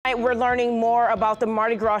we're learning more about the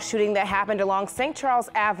Mardi Gras shooting that happened along St. Charles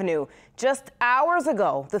Avenue. Just hours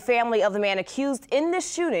ago, the family of the man accused in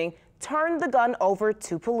this shooting turned the gun over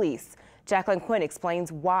to police. Jacqueline Quinn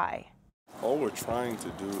explains why. All we're trying to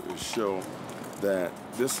do is show that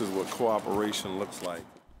this is what cooperation looks like.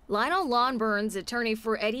 Lionel Lonburn's attorney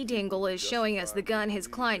for Eddie Dingle is showing us the gun his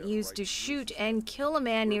client used to shoot and kill a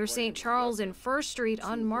man near St. Charles and 1st Street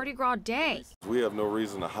on Mardi Gras Day. We have no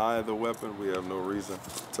reason to hide the weapon. We have no reason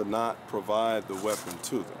to not provide the weapon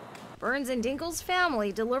to them. Burns and Dingle's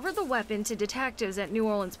family delivered the weapon to detectives at New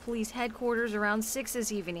Orleans Police Headquarters around 6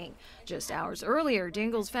 this evening. Just hours earlier,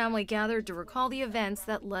 Dingle's family gathered to recall the events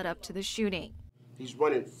that led up to the shooting. He's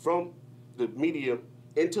running from the medium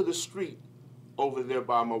into the street over there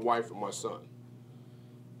by my wife and my son.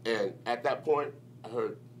 And at that point, I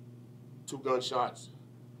heard 2 gunshots,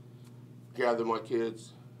 gathered my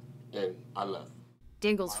kids, and I left.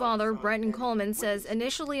 Dingle's father, Brenton Coleman, says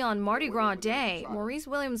initially on Mardi Gras Day, Maurice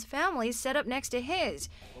Williams' family set up next to his.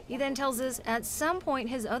 He then tells us at some point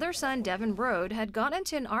his other son, Devin Brode, had gotten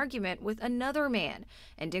into an argument with another man,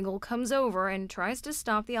 and Dingle comes over and tries to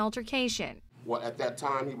stop the altercation. Well, at that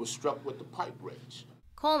time, he was struck with the pipe wrench.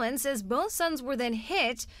 Coleman says both sons were then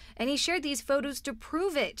hit, and he shared these photos to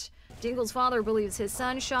prove it. Dingle's father believes his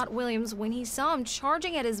son shot Williams when he saw him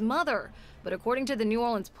charging at his mother. But according to the New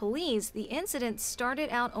Orleans police, the incident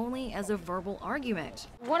started out only as a verbal argument.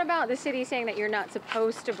 What about the city saying that you're not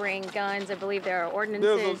supposed to bring guns? I believe there are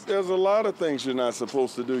ordinances. There's a lot of things you're not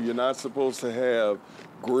supposed to do. You're not supposed to have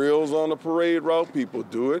grills on the parade route. People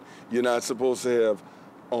do it. You're not supposed to have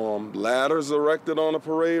ladders erected on the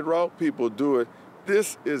parade route. People do it.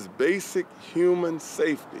 This is basic human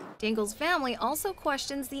safety. Dingle's family also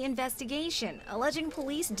questions the investigation, alleging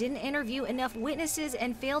police didn't interview enough witnesses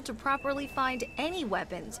and failed to properly find any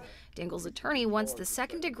weapons. Dingle's attorney wants the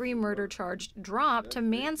second-degree murder charge dropped to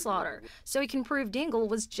manslaughter so he can prove Dingle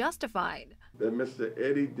was justified. That Mr.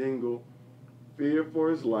 Eddie Dingle feared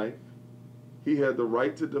for his life. He had the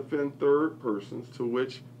right to defend third persons, to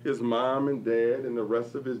which his mom and dad and the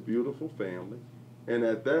rest of his beautiful family. And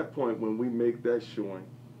at that point, when we make that showing,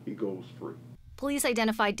 he goes free. Police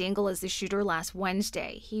identified Dingle as the shooter last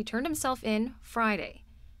Wednesday. He turned himself in Friday.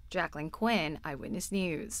 Jacqueline Quinn, Eyewitness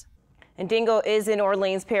News. And Dingle is in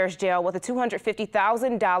Orleans Parish Jail with a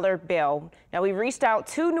 $250,000 bail. Now, we reached out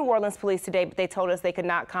to New Orleans police today, but they told us they could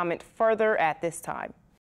not comment further at this time.